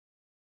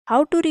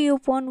How to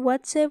reopen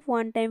WhatsApp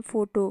one-time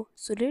photo.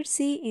 So let's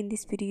see in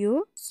this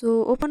video.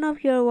 So open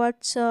up your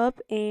WhatsApp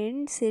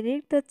and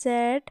select the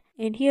chat,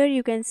 and here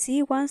you can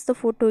see once the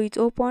photo is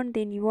opened,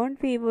 then you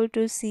won't be able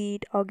to see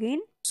it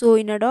again. So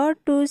in order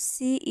to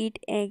see it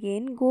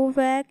again, go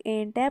back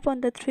and tap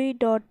on the three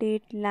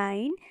dotted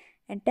line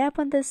and tap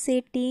on the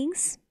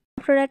settings.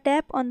 After that,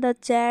 tap on the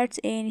chats,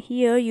 and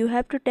here you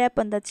have to tap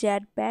on the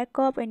chat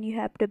backup and you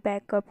have to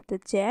back up the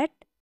chat.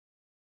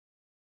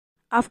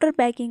 After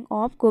backing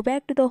up, go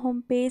back to the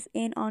home page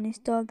and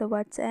uninstall the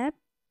WhatsApp.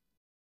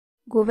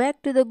 Go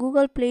back to the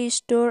Google Play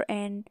Store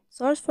and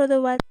search for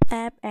the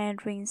WhatsApp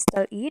and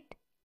reinstall it.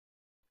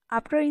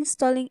 After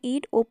installing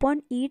it,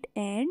 open it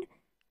and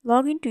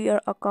log into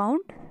your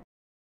account.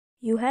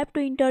 You have to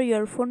enter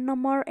your phone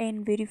number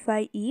and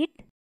verify it.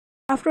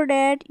 After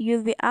that,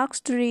 you'll be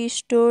asked to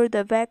restore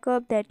the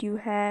backup that you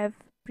have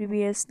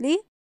previously.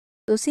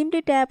 So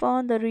simply tap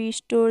on the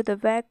restore the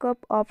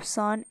backup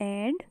option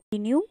and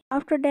continue.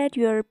 After that,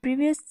 your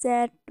previous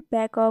chat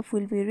backup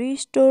will be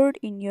restored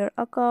in your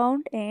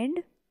account,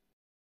 and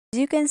as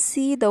you can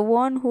see, the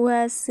one who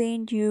has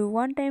sent you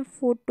one-time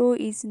photo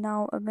is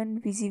now again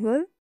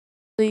visible.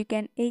 So you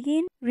can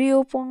again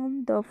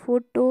reopen the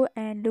photo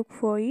and look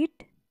for it.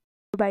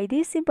 By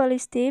this simple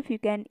step, you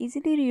can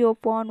easily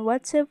reopen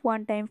WhatsApp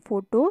one-time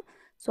photo.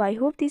 So I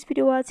hope this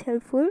video was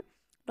helpful.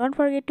 Don't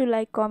forget to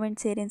like, comment,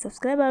 share and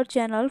subscribe our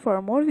channel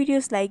for more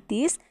videos like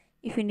this.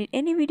 If you need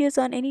any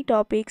videos on any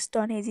topics,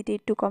 don't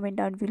hesitate to comment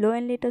down below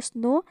and let us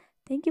know.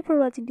 Thank you for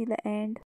watching till the end.